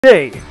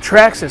Today,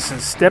 Traxxas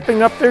is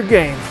stepping up their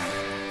game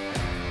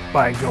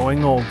by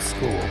going old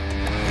school.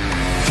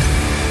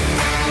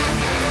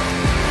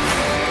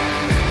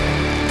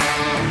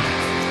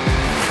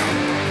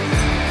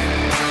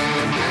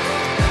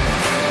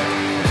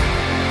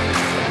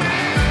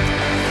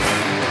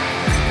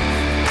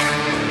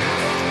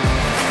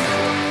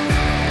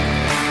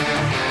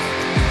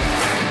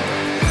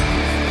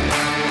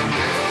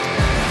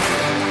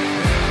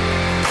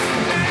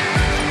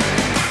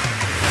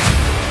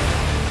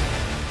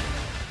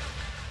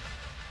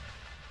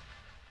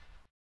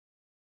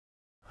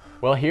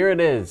 Well, here it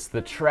is,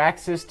 the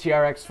Traxxas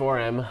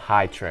Trx4m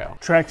High Trail.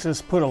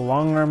 Traxxas put a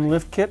long arm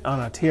lift kit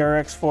on a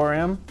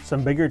Trx4m,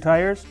 some bigger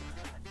tires,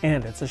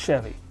 and it's a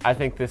Chevy. I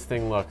think this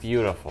thing looks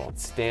beautiful.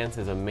 Its stance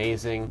is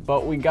amazing,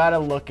 but we gotta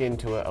look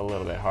into it a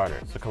little bit harder,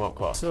 so come up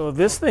close. So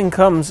this thing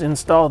comes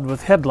installed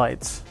with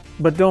headlights,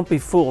 but don't be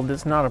fooled,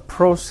 it's not a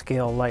Pro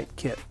Scale light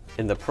kit.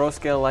 In the Pro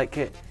Scale light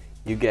kit,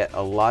 you get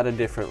a lot of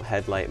different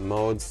headlight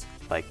modes,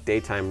 like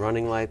daytime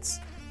running lights,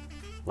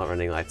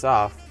 running lights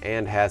off,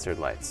 and hazard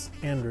lights.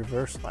 And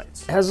reverse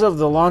lights. As of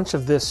the launch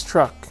of this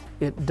truck,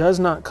 it does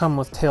not come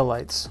with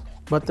taillights,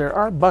 but there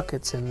are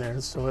buckets in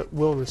there, so it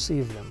will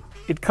receive them.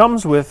 It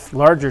comes with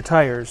larger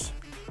tires,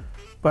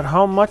 but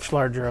how much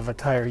larger of a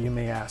tire, you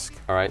may ask?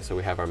 All right, so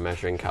we have our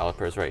measuring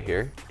calipers right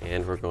here,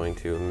 and we're going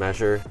to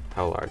measure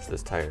how large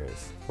this tire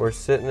is. We're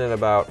sitting at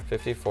about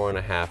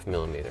 54.5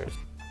 millimeters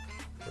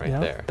right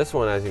there. This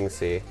one, as you can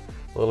see,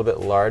 a little bit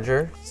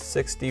larger,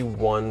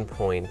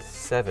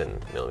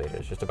 61.7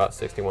 millimeters, just about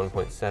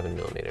 61.7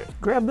 millimeters.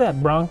 Grab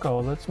that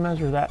Bronco, let's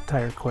measure that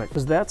tire quick,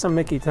 because that's a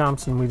Mickey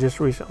Thompson we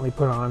just recently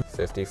put on.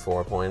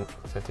 54 and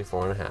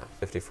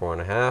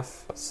a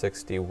half,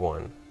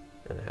 61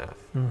 and a half.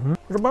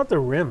 What about the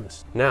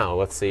rims? Now,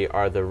 let's see,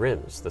 are the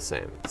rims the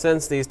same?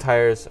 Since these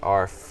tires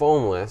are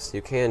foamless,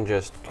 you can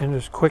just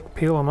quick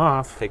peel them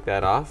off. Take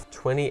that off,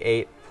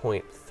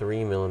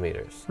 28.3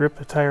 millimeters. Rip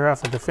the tire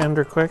off the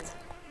Defender quick.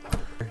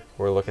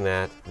 We're looking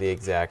at the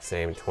exact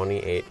same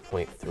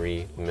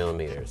 28.3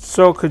 millimeters.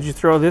 So could you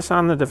throw this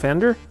on the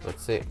Defender?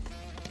 Let's see.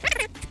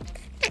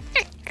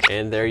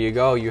 And there you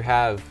go, you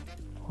have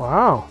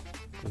wow,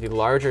 the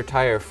larger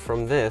tire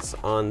from this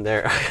on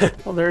there.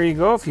 Well, there you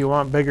go. If you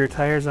want bigger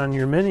tires on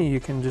your Mini, you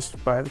can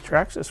just buy the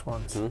Traxxas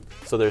ones.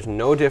 So there's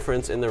no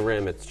difference in the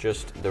rim, it's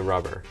just the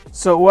rubber.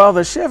 So while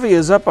the Chevy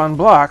is up on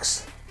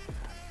blocks,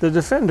 the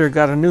Defender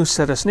got a new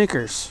set of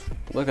sneakers.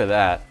 Look at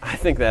that. I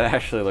think that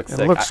actually looks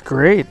sick. It looks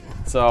great.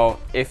 So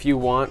if you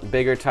want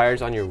bigger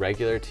tires on your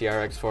regular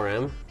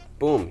Trx4m,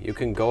 boom, you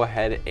can go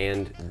ahead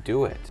and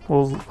do it.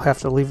 We'll have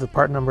to leave the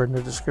part number in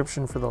the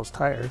description for those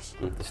tires.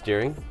 The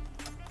steering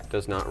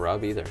does not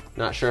rub either.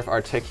 Not sure if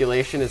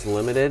articulation is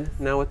limited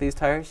now with these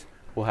tires.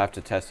 We'll have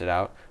to test it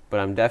out, but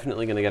I'm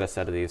definitely gonna get a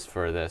set of these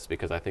for this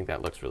because I think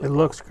that looks really cool. It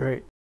looks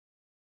great.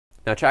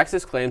 Now,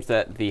 Traxxas claims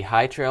that the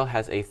High Trail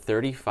has a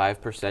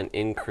 35%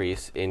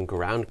 increase in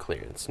ground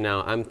clearance.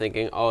 Now, I'm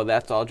thinking, oh,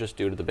 that's all just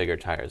due to the bigger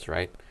tires,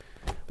 right?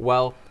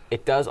 Well,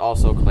 it does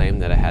also claim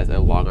that it has a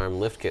long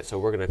arm lift kit, so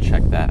we're gonna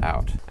check that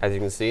out. As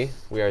you can see,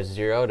 we are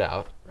zeroed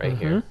out right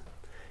here,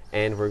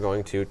 and we're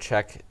going to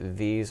check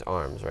these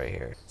arms right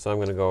here. So I'm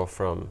gonna go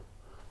from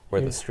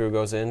where the screw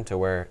goes in to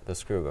where the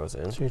screw goes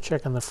in. So you're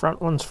checking the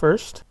front ones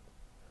first?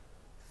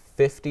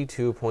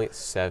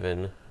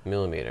 52.7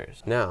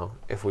 millimeters. Now,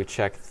 if we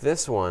check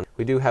this one,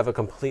 we do have a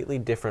completely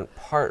different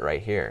part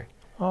right here.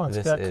 Oh, it's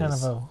got kind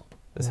of a...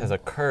 This has a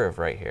curve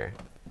right here.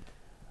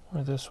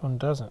 Where this one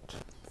doesn't.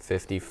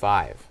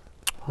 55.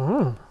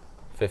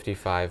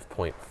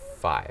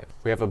 55.5.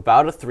 We have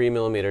about a 3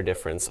 millimeter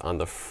difference on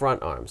the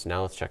front arms.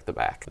 Now let's check the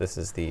back. This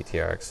is the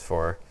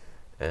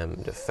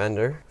Trx4m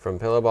Defender. From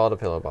pillow ball to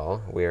pillow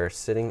ball, we are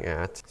sitting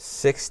at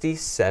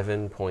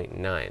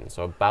 67.9,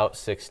 so about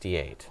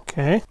 68.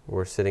 Okay.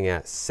 We're sitting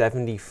at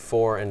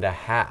 74 and a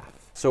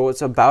half. So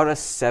it's about a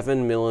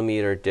 7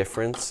 millimeter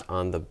difference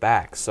on the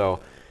back. So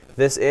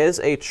this is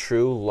a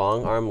true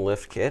long arm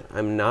lift kit.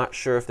 I'm not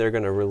sure if they're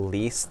gonna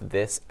release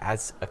this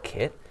as a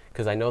kit,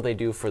 because I know they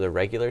do for the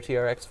regular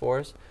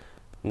TRX4s.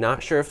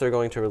 Not sure if they're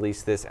going to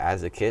release this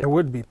as a kit. There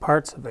would be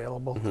parts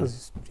available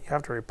because you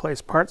have to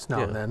replace parts now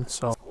and then.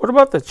 So what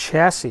about the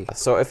chassis?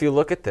 So if you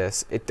look at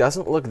this, it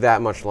doesn't look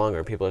that much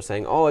longer. People are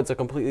saying, oh, it's a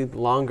completely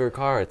longer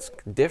car. It's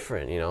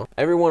different, you know?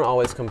 Everyone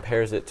always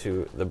compares it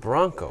to the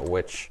Bronco,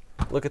 which,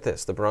 look at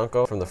this. The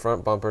Bronco from the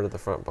front bumper to the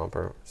front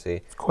bumper, see?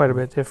 It's quite a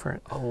bit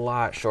different. A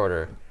lot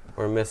shorter.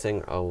 We're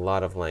missing a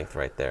lot of length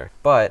right there.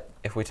 But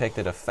if we take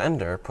the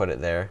Defender, put it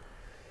there,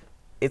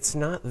 it's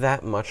not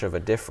that much of a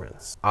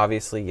difference.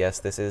 Obviously, yes,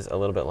 this is a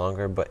little bit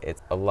longer, but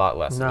it's a lot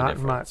less of a difference.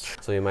 Not much.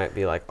 So you might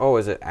be like, oh,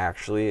 is it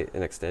actually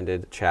an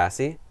extended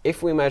chassis?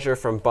 If we measure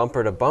from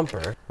bumper to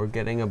bumper, we're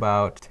getting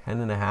about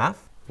 10 and a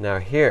half. Now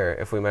here,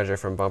 if we measure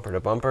from bumper to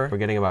bumper, we're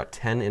getting about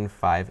 10 and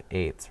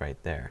 5/8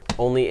 right there.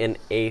 Only an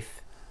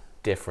eighth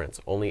difference,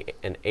 only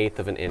an eighth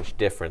of an inch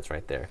difference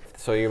right there.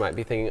 So you might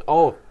be thinking,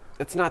 oh,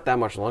 it's not that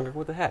much longer,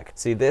 what the heck?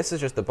 See, this is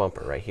just the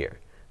bumper right here.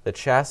 The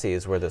chassis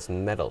is where this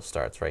metal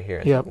starts right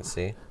here, as you can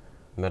see.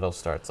 middle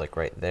starts like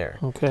right there.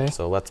 Okay.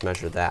 So let's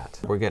measure that.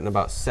 We're getting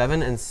about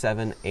 7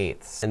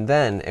 7/8. And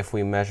then if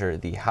we measure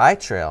the high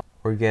trail,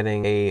 we're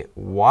getting a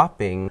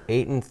whopping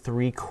 8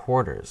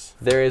 3/4.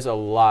 There is a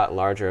lot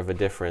larger of a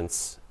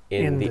difference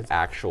in the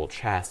actual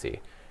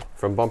chassis.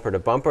 From bumper to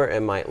bumper,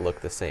 it might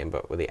look the same,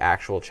 but with the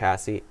actual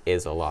chassis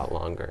is a lot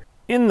longer.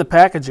 In the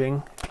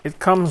packaging, it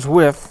comes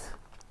with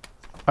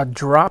a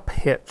drop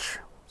hitch,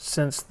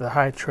 since the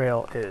high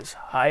trail is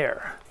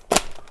higher.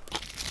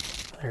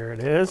 There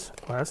it is.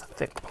 Well, that's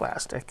thick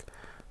plastic.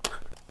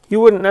 You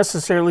wouldn't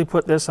necessarily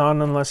put this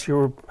on unless you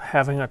were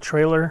having a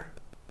trailer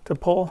to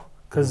pull,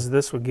 because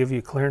this would give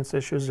you clearance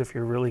issues if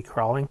you're really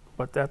crawling.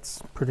 But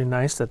that's pretty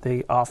nice that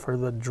they offer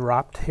the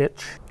dropped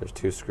hitch. There's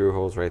 2 screw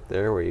holes right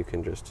there where you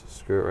can just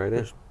screw it right in.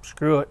 Just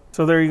screw it.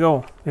 So there you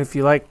go. If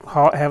you like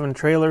having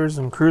trailers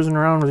and cruising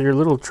around with your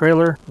little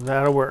trailer,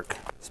 that'll work.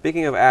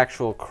 Speaking of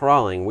actual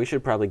crawling, we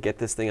should probably get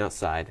this thing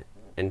outside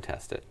and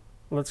test it.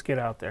 Let's get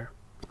out there.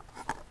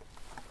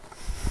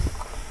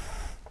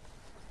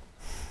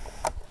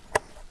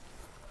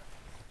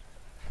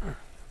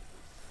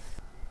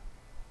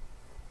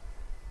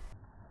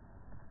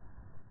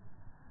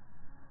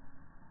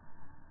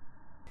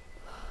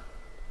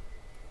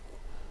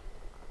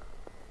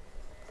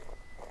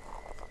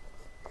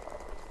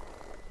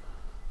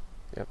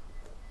 Yep.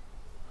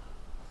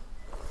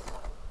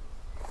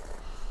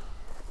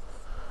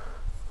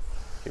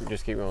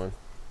 Just keep going.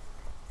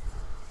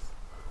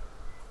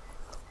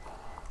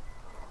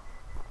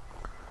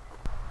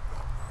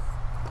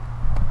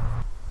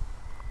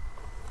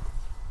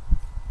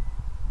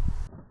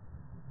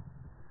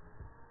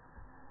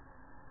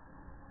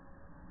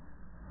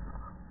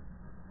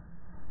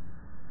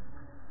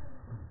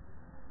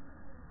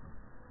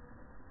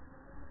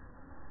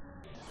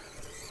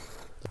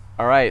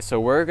 All right, so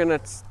we're gonna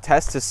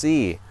test to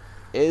see,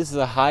 is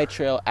the high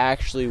trail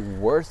actually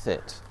worth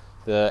it?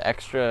 The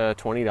extra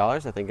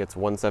 $20, I think it's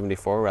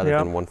 $174 rather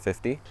than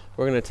 $150.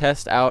 We're gonna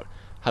test out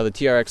how the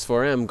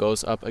TRX4m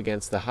goes up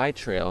against the high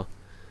trail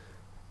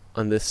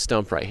on this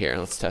stump right here.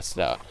 Let's test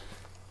it out.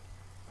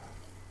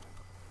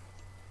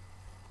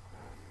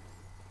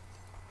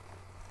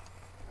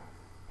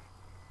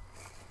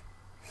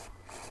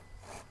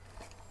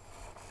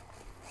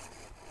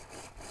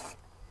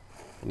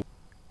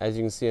 As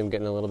you can see, I'm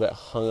getting a little bit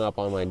hung up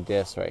on my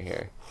disc right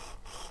here.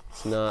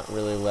 It's not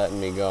really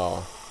letting me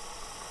go.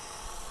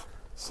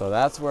 So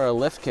that's where a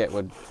lift kit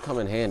would come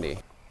in handy.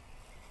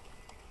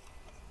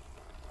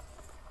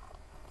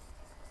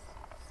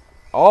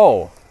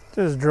 Oh!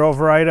 Just drove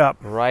right up.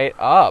 Right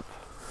up.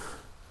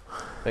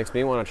 Makes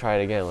me want to try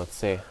it again. Let's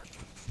see.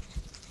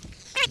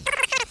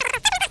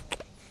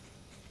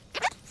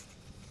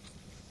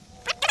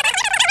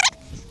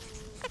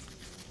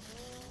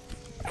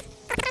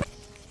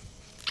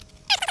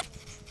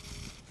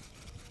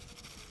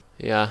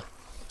 Yeah,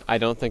 I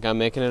don't think I'm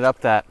making it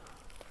up that.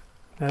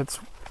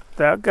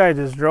 That guy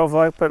just drove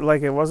up it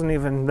like it wasn't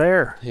even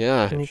there.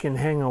 Yeah. And you can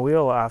hang a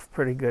wheel off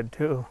pretty good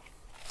too.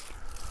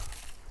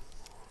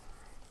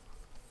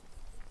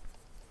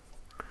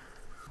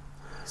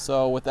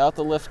 So without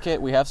the lift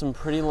kit, we have some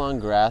pretty long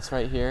grass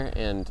right here,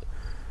 and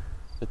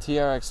the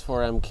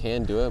TRX4m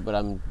can do it, but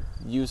I'm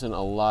using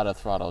a lot of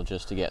throttle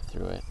just to get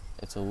through it.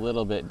 It's a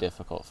little bit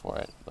difficult for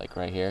it, like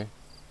right here,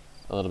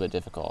 a little bit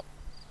difficult.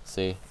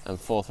 See, I'm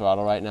full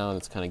throttle right now and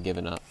it's kind of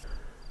giving up.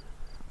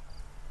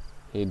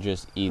 He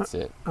just eats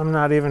it. I'm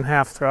not even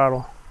half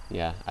throttle.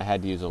 Yeah, I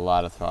had to use a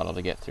lot of throttle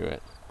to get through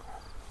it.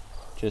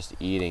 Just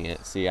eating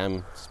it. See,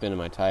 I'm spinning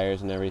my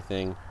tires and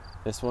everything.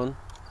 This one,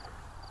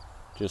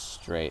 just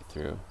straight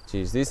through.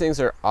 Geez, these things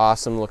are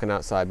awesome looking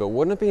outside, but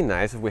wouldn't it be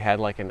nice if we had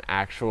like an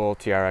actual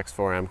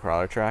TRX4m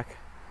crawler track?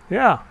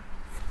 Yeah.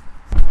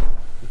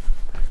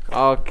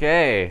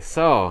 Okay,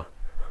 so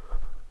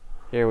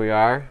here we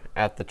are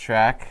at the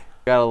track.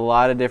 Got a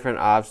lot of different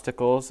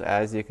obstacles,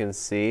 as you can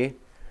see.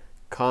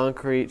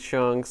 Concrete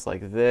chunks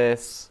like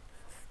this.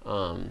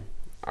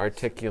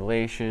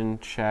 Articulation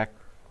check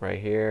right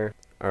here.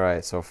 All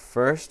right, so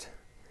first,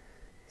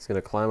 he's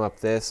gonna climb up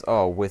this.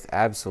 Oh, with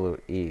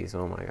absolute ease.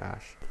 Oh my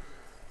gosh.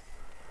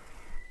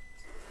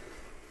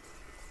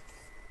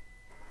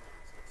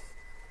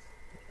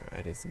 All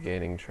right, it's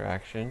gaining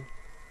traction.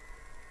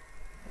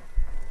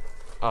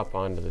 Up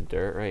onto the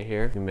dirt right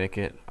here. You make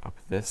it up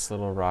this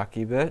little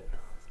rocky bit.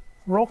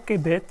 Rocky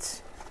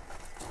bits.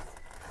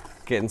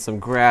 Getting some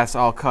grass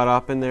all cut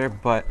up in there,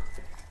 but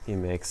he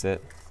makes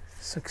it.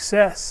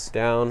 Success.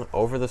 Down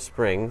over the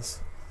springs.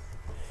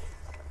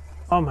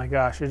 Oh my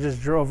gosh, it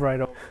just drove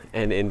right over.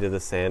 And into the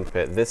sand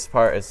pit. This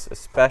part is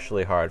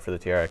especially hard for the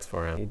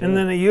TRX4m. And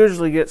then it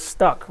usually gets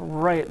stuck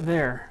right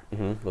there.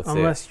 Let's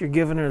unless you're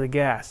giving her the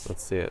gas.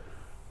 Let's see it.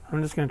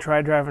 I'm just going to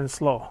try driving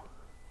slow.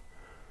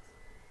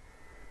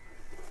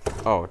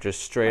 Oh,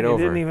 just straight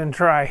over. I didn't even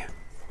try.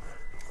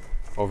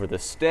 Over the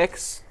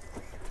sticks.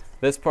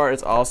 This part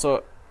is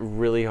also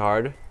really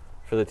hard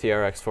for the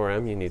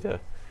TRX4m. You need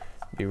to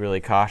be really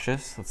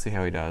cautious. Let's see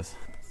how he does.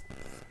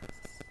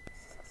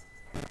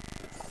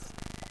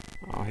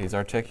 Oh, he's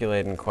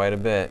articulating quite a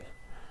bit.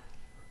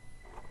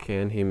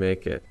 Can he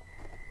make it?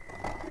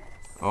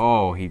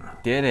 Oh, he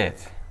did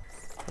it.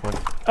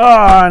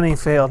 Oh, and he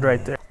failed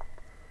right there.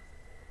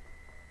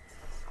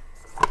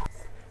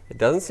 It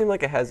doesn't seem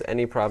like it has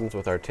any problems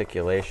with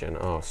articulation.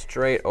 Oh,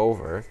 straight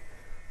over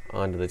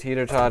onto the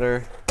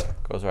teeter-totter.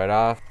 Goes right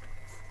off.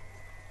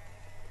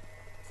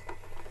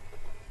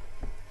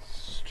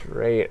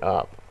 Straight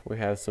up. We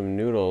have some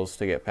noodles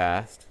to get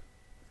past.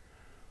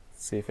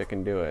 Let's see if it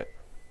can do it.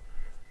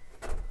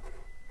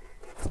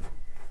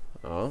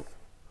 Oh.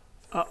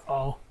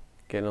 Uh-oh.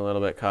 Getting a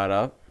little bit caught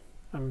up.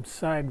 I'm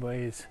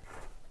sideways.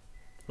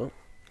 Oh,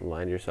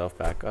 line yourself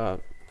back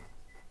up.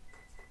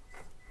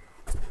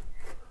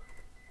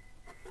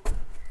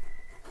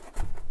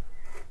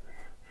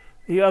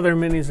 The other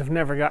minis have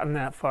never gotten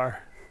that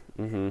far.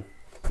 Mm-hmm.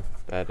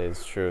 That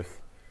is truth.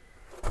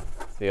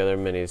 The other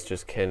minis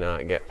just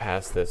cannot get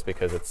past this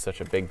because it's such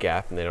a big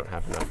gap and they don't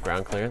have enough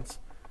ground clearance.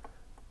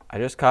 I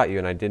just caught you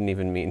and I didn't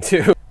even mean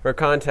to. For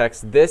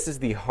context, this is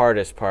the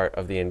hardest part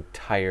of the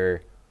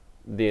entire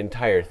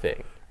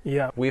thing.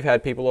 Yeah. We've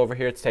had people over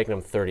here, it's taken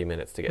them 30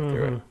 minutes to get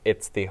through it.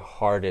 It's the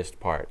hardest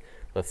part.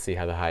 Let's see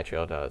how the high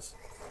trail does.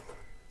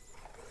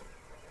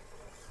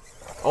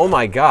 Oh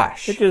my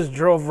gosh. It just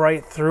drove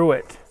right through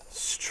it.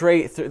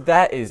 Straight through.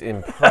 That is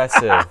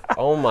impressive.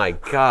 Oh my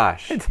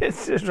gosh.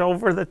 It's just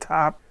over the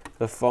top.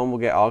 The foam will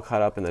get all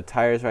caught up in the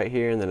tires right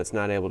here, and then it's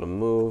not able to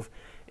move.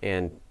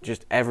 And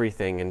just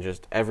everything and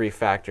just every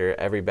factor,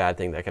 every bad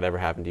thing that could ever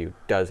happen to you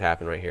does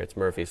happen right here. It's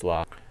Murphy's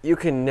Law. You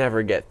can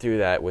never get through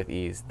that with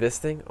ease. This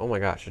thing, oh my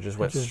gosh, it just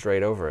went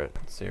straight over it.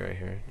 Let's see right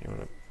here. You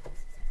want to...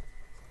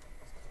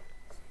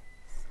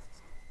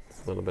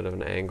 It's a little bit of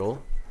an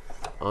angle.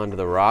 Onto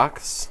the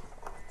rocks.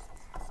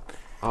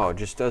 Oh, it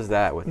just does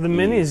that with the ease.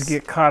 minis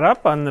get caught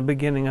up on the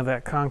beginning of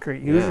that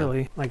concrete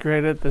usually, like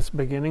right at this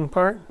beginning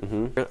part.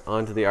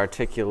 Onto the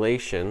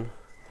articulation.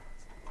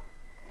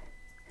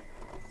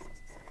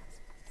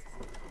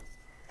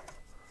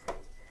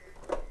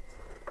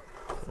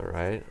 All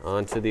right,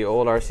 onto the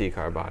old RC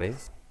car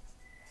bodies.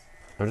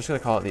 I'm just gonna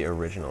call it the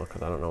original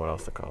because I don't know what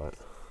else to call it.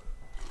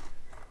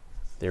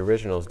 The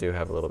originals do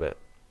have a little bit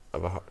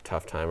of a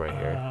tough time right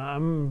here.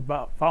 I'm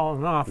about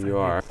falling off. You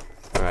are.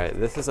 All right,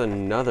 this is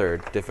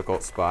another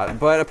difficult spot,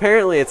 but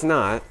apparently it's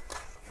not.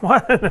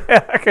 What the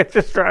heck? I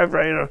just drive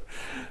right over.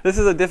 This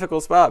is a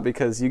difficult spot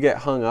because you get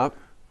hung up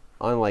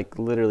on like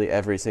literally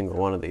every single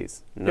one of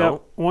these. No?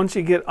 Yep. Once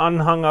you get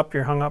unhung up,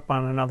 you're hung up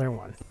on another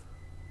one.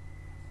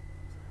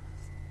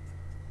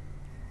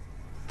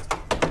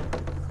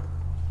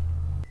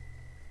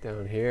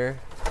 Down here.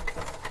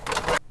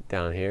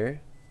 Down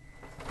here.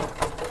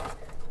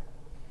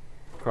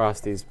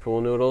 Across these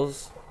pool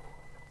noodles.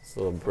 This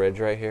little bridge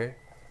right here.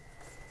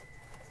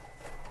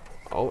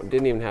 Oh,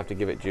 didn't even have to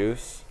give it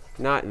juice.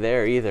 Not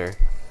there either.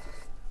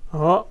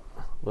 Oh.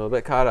 A little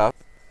bit caught up.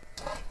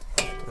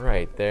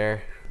 Right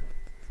there.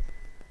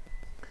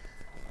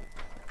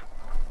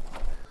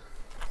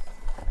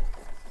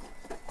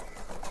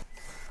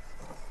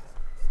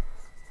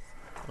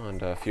 On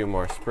to a few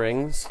more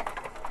springs.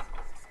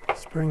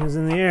 Spring is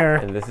in the air.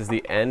 And this is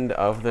the end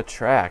of the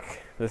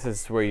track. This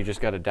is where you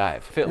just got to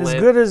dive. As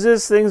good as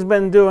this thing's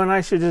been doing,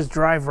 I should just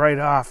drive right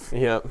off.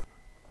 Yep.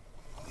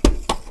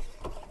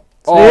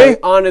 Oh,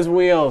 on his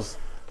wheels.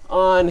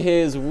 On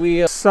his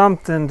wheels.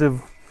 Something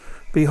to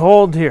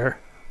behold here.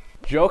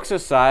 Jokes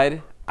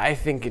aside, I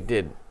think it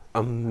did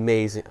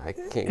amazing. I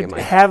can't get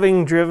my...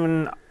 Having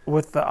driven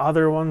with the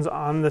other ones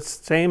on the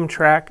same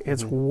track,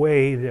 it's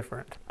way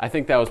different. I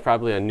think that was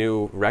probably a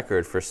new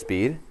record for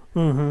speed.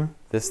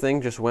 This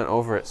thing just went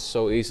over it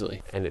so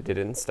easily, and it did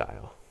it in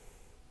style.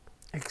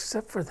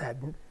 Except for that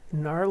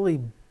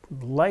gnarly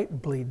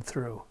light bleed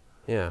through.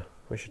 Yeah,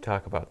 we should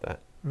talk about that.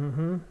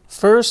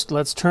 First,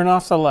 let's turn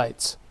off the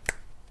lights.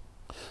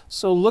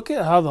 So look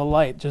at how the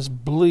light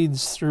just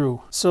bleeds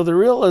through. So the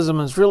realism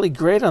is really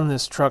great on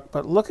this truck,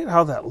 but look at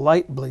how that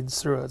light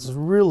bleeds through. It's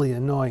really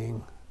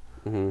annoying.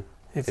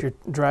 If you're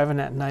driving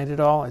at night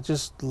at all, it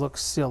just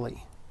looks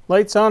silly.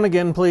 Lights on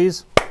again,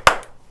 please.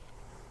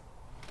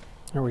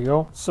 There we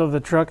go. So the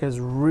truck is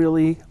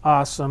really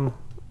awesome.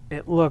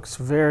 It looks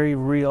very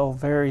real,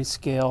 very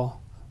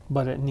scale,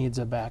 but it needs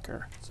a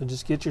backer. So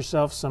just get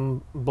yourself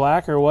some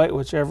black or white,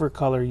 whichever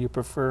color you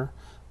prefer.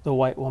 The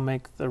white will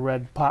make the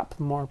red pop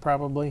more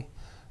probably.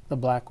 The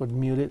black would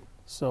mute it.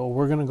 So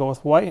we're gonna go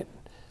with white,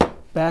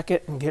 back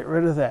it, and get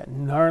rid of that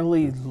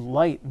gnarly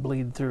light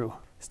bleed through.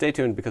 Stay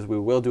tuned because we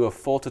will do a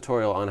full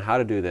tutorial on how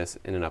to do this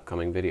in an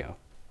upcoming video.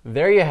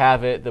 There you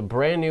have it, the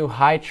brand new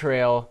High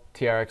Trail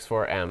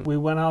Trx4m. We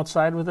went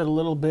outside with it a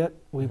little bit.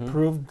 We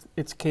proved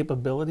its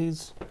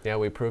capabilities. Yeah,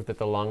 we proved that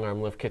the long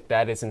arm lift kit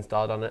that is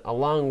installed on it,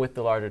 along with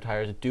the larger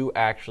tires, do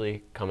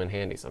actually come in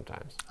handy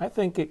sometimes. I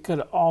think it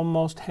could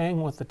almost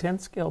hang with the 10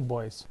 scale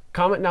boys.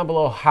 Comment down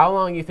below how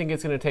long you think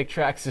it's going to take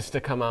Traxxas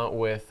to come out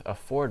with a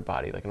Ford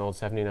body, like an old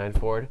 79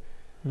 Ford.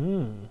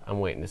 I'm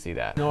waiting to see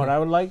that. You know what I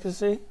would like to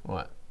see?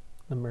 What?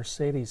 The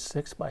Mercedes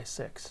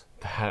 6x6.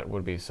 That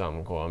would be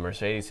something cool. A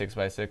Mercedes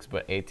 6x6,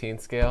 but 18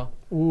 scale.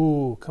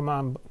 Ooh, come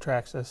on,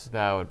 Traxxas.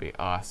 That would be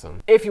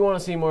awesome. If you want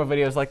to see more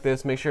videos like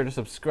this, make sure to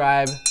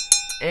subscribe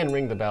and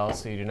ring the bell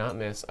so you do not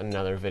miss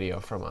another video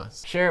from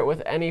us. Share it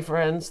with any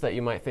friends that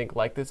you might think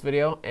like this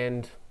video,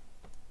 and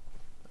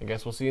I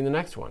guess we'll see you in the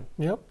next one.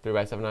 Yep.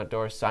 3x7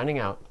 Outdoors signing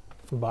out.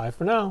 Bye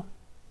for now.